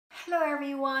Hello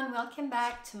everyone, welcome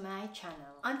back to my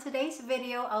channel. On today's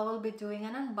video, I will be doing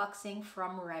an unboxing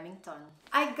from Remington.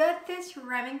 I got this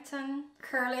Remington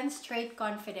Curl and Straight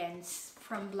Confidence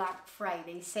from Black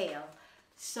Friday sale.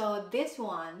 So this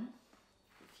one,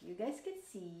 if you guys can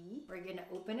see, we're gonna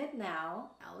open it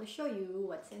now. I will show you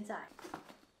what's inside.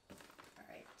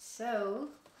 Alright, so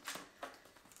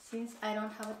since I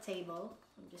don't have a table,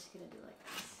 I'm just gonna do like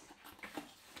this.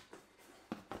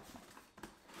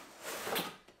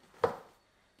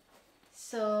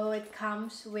 So it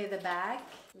comes with a bag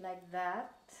like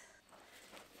that,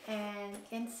 and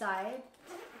inside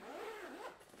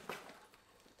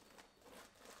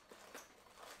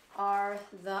are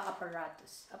the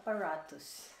apparatus.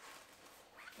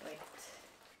 Wait,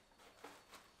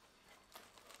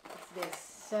 it's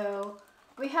this. So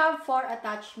we have 4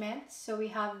 attachments. So we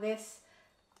have this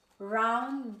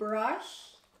round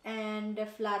brush and the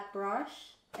flat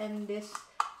brush and this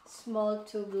small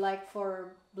tube like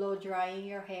for blow drying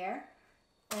your hair,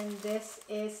 and this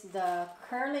is the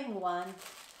curling one,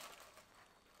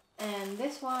 and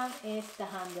this one is the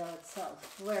handle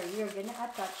itself where you're gonna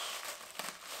attach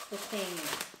the thing,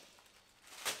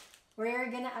 where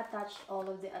you're gonna attach all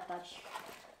of the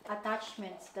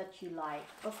attachments that you like.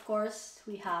 Of course,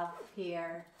 we have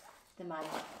here the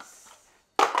magnets.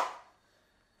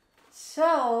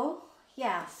 So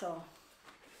yeah, so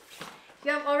you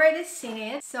have already seen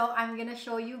it, so I'm gonna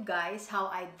show you guys how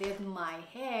I did my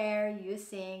hair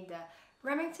using the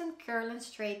Remington Curl and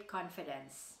Straight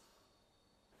Confidence.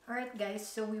 Alright guys,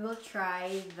 so we will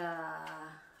try the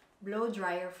blow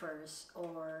dryer first,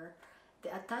 or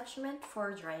the attachment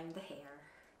for drying the hair.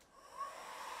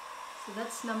 So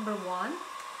that's number 1.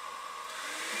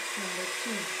 That's number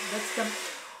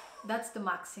 2. That's the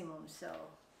maximum. So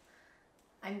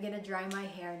I'm gonna dry my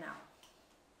hair now.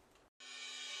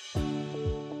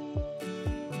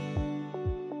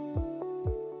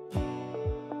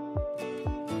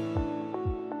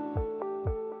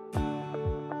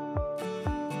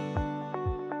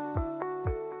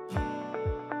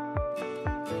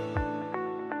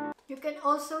 You can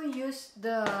also use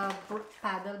the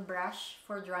paddle brush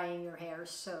for drying your hair,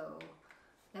 so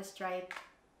let's try it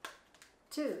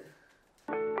too.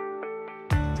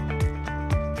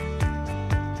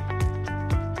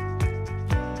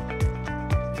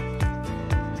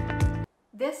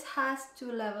 This has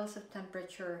 2 levels of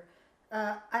temperature.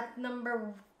 At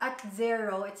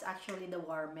 0, it's actually the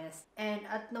warmest, and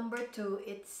at number 2,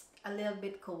 it's a little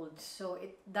bit cold. So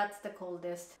that's the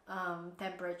coldest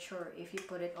temperature. If you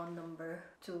put it on number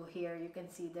 2, here you can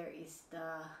see there is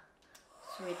the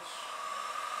switch.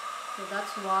 So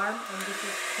that's warm and this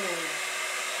is cold.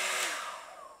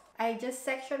 I just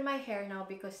sectioned my hair now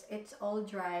because it's all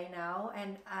dry now,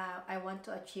 and I want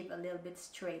to achieve a little bit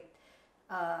straight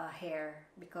hair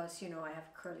because, you know, I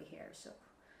have curly hair. So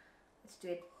let's do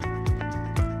it.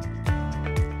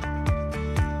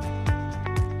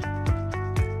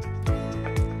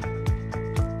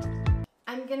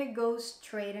 I'm gonna go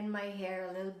straighten my hair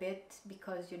a little bit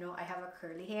because, you know, I have a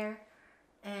curly hair,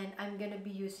 and I'm gonna be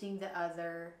using the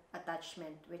other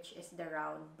attachment, which is the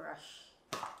round brush.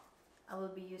 I will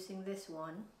be using this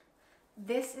one.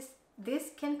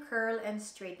 This can curl and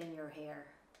straighten your hair.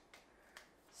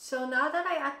 So now that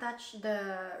I attach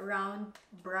the round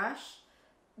brush,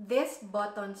 this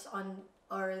buttons on,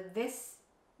 or this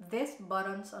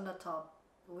buttons on the top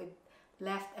with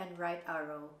left and right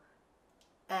arrow,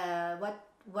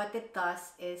 what it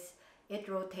does is it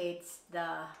rotates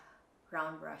the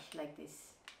round brush like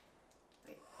this.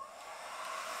 Wait.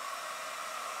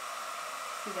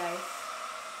 See guys?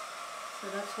 So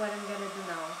that's what I'm gonna do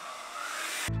now.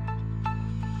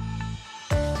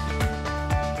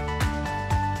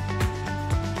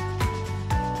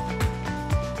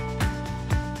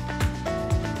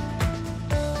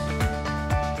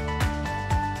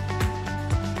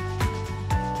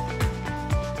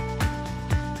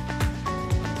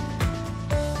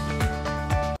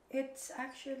 It's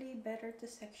actually better to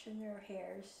section your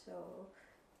hair, so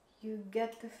you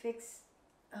get to fix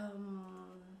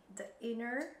the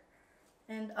inner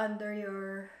and under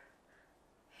your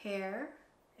hair.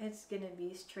 It's gonna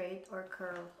be straight or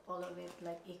curl, all of it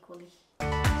like equally.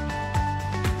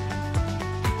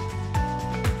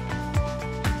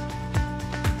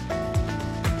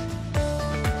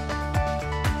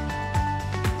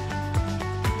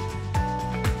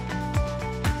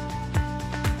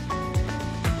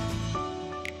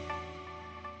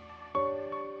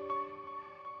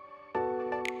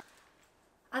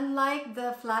 Unlike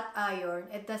the flat iron,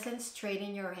 it doesn't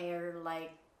straighten your hair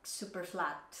like super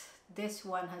flat. This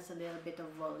one has a little bit of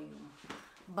volume,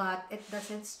 but it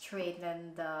doesn't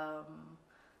straighten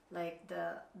like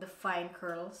the fine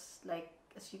curls, like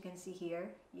as you can see here.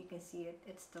 You can see it,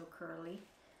 it's still curly,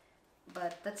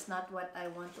 but that's not what I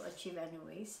want to achieve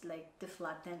anyways, like to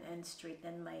flatten and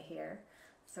straighten my hair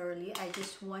thoroughly. I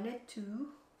just wanted to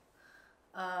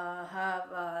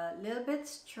have a little bit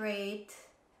straight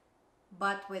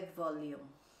but with volume.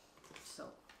 So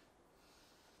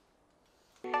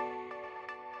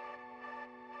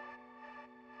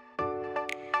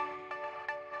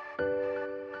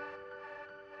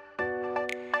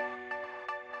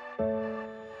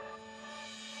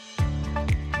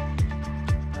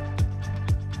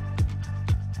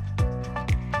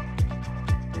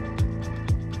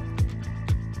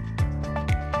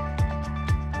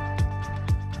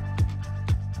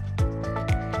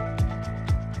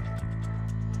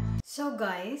So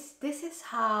guys, this is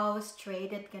how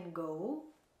straight it can go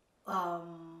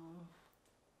on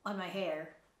my hair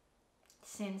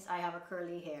since I have a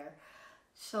curly hair.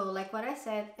 So like what I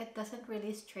said, it doesn't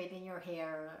really straighten your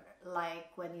hair like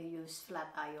when you use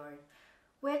flat iron,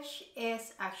 which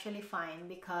is actually fine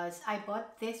because I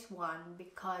bought this one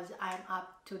because I'm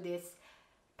up to this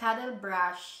paddle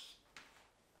brush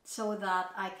so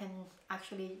that I can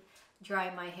actually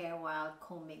dry my hair while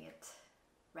combing it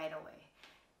right away.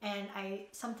 And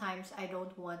sometimes I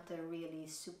don't want a really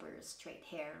super straight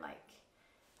hair, like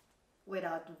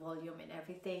without volume and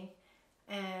everything.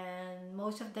 And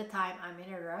most of the time I'm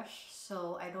in a rush,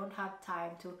 so I don't have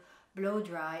time to blow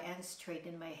dry and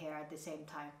straighten my hair at the same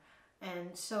time.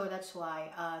 And so that's why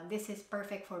this is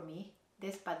perfect for me,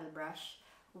 this paddle brush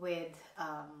with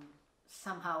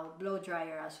somehow blow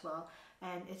dryer as well,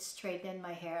 and it straightened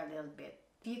my hair a little bit.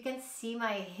 You can see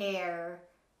my hair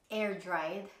air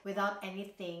dried without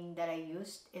anything that I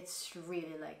used. It's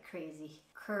really like crazy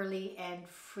curly and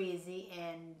frizzy,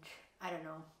 and I don't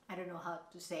know how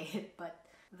to say it, but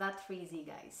that frizzy,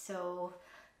 guys. So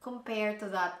compared to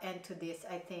that and to this,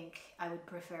 I think I would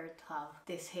prefer to have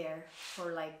this hair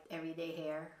for like everyday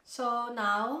hair. So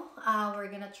now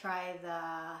we're gonna try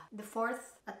the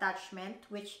fourth attachment,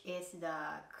 which is the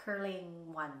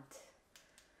curling wand.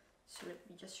 So let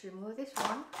me just remove this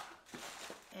one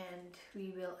and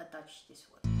we will attach this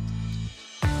one.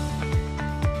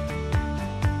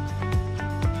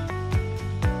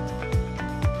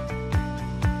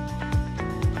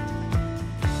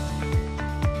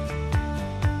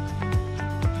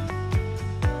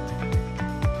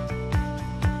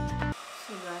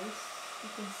 So guys, you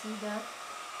can see that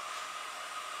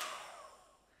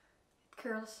it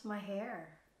curls my hair.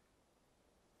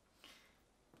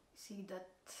 See that?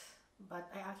 But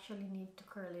I actually need to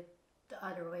curl it the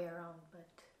other way around, but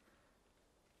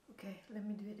okay, let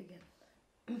me do it again.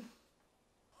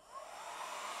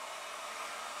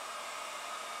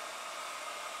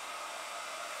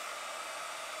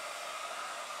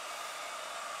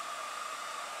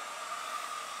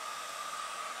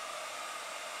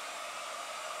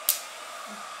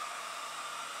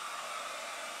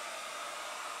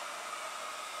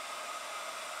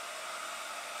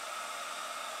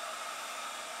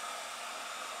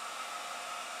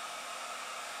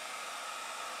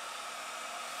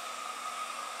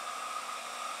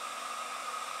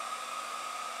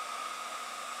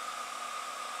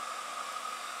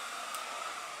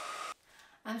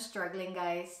 I'm struggling,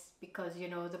 guys, because you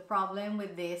know the problem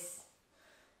with this,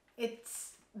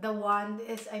 it's the wand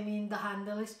is, the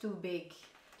handle is too big,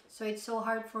 so it's so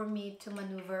hard for me to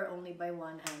maneuver only by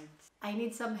one hand. I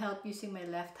need some help using my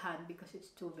left hand because it's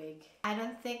too big. I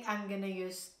don't think I'm gonna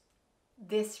use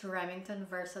this Remington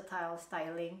versatile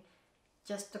styling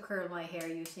just to curl my hair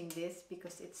using this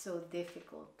because it's so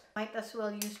difficult. Might as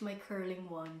well use my curling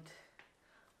wand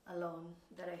alone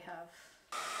that I have.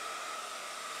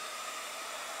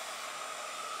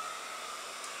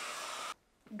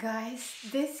 Guys,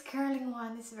 this curling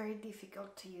one is very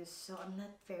difficult to use, so I'm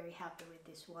not very happy with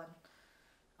this one.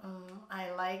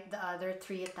 I like the other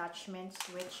three attachments,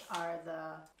 which are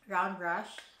the round brush,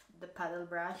 the paddle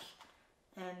brush,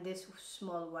 and this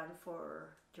small one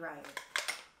for dryer.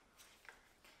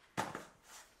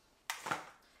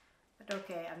 But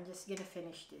okay, I'm just gonna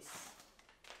finish this.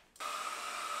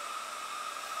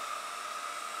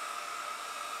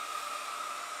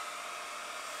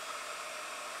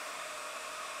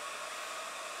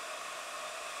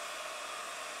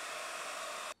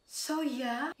 So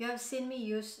yeah, you have seen me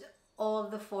use all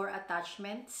the 4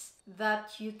 attachments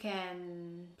that you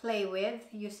can play with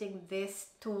using this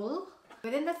tool.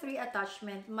 Within the 3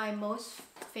 attachments, my most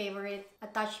favorite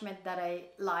attachment that I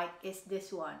like is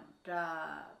this one, the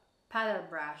paddle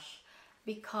brush,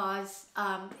 because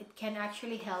it can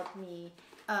actually help me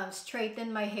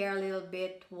straighten my hair a little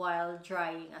bit while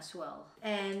drying as well.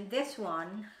 And this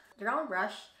one, the round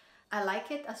brush, I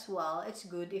like it as well. It's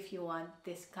good if you want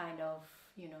this kind of,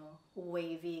 you know,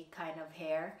 wavy kind of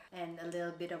hair and a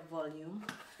little bit of volume.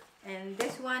 And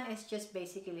this one is just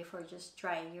basically for just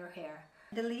drying your hair.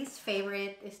 The least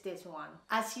favorite is this one.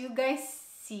 As you guys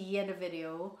see in the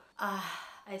video,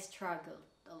 I struggled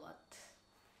a lot.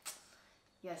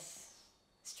 Yes,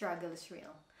 struggle is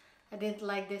real. I didn't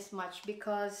like this much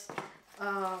because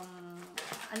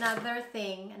another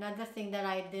thing that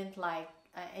I didn't like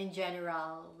in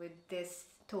general with this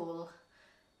tool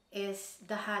is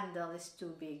the handle is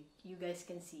too big. You guys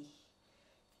can see.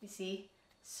 You see?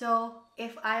 So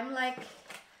if I'm like,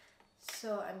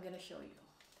 so I'm gonna show you.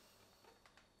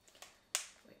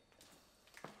 Wait.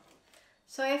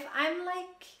 So if I'm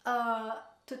like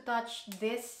to touch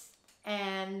this,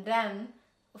 and then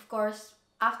of course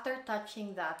after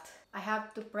touching that I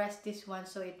have to press this one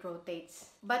so it rotates.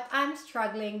 But I'm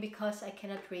struggling because I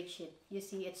cannot reach it. You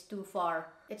see, it's too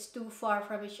far. It's too far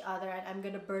from each other and I'm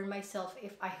gonna burn myself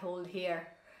if I hold here.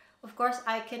 Of course,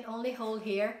 I can only hold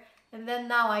here, and then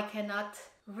now I cannot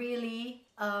really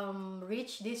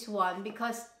reach this one,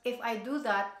 because if I do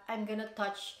that, I'm gonna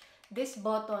touch this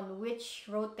button which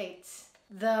rotates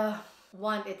the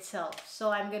wand itself.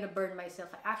 So I'm gonna burn myself.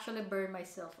 I actually burn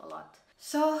myself a lot.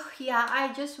 So yeah,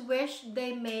 I just wish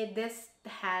they made this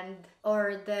hand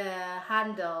or the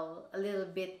handle a little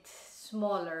bit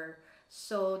smaller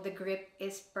so the grip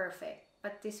is perfect.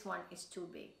 But this one is too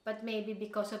big. But maybe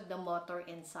because of the motor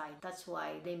inside, that's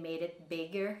why they made it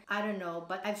bigger. I don't know,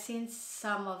 but I've seen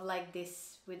some of like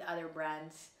this with other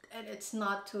brands and it's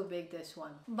not too big, this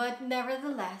one. But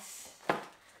nevertheless,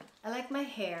 I like my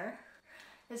hair.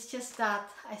 It's just that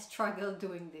I struggle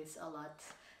doing this a lot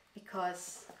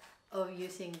because of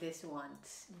using this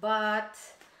ones. But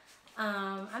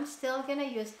I'm still gonna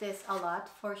use this a lot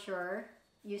for sure,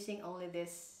 using only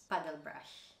this paddle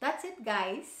brush. That's it,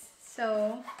 guys.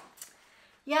 So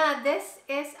yeah, this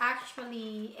is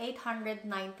actually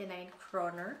 899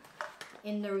 kroner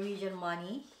in Norwegian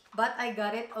money, but I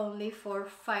got it only for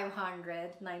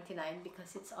 599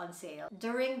 because it's on sale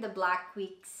during the Black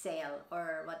Week sale,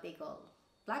 or what they call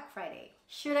Black Friday.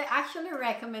 Should I actually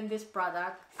recommend this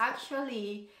product?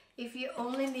 Actually, if you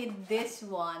only need this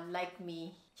one like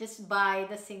me, just buy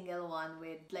the single one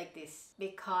with like this,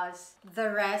 because the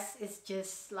rest is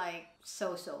just like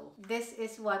so-so. This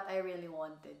is what I really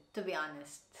wanted, to be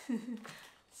honest.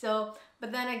 So,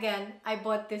 but then again, I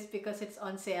bought this because it's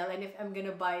on sale, and if I'm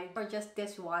gonna buy for just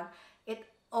this one,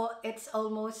 it's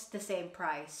almost the same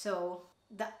price. So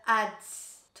the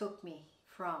ads took me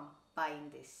from buying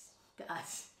this. The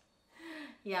ads.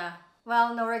 Yeah,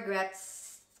 well, no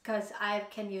regrets, because I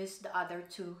can use the other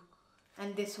two,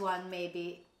 and this one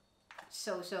maybe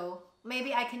so-so.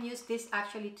 Maybe I can use this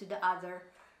actually to the other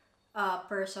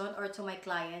person or to my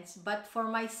clients, but for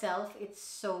myself it's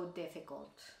so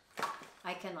difficult.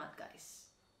 I cannot, guys.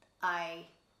 I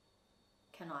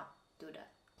cannot do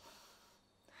that.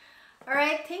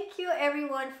 Alright, thank you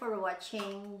everyone for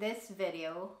watching this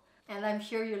video, and I'm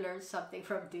sure you learned something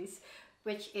from this,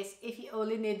 which is if you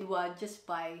only need one, just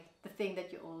buy the thing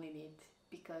that you only need,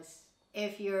 because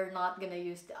if you're not gonna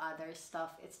use the other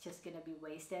stuff, it's just gonna be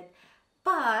wasted.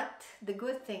 But the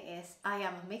good thing is I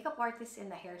am a makeup artist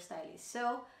and a hairstylist,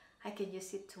 so I can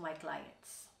use it to my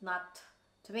clients. Not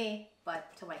to me,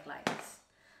 but to my clients.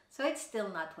 So it's still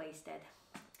not wasted.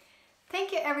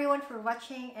 Thank you everyone for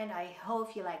watching, and I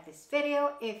hope you like this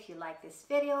video. If you like this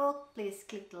video, please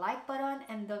click the like button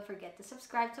and don't forget to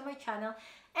subscribe to my channel.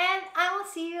 And I will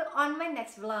see you on my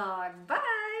next vlog.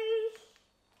 Bye!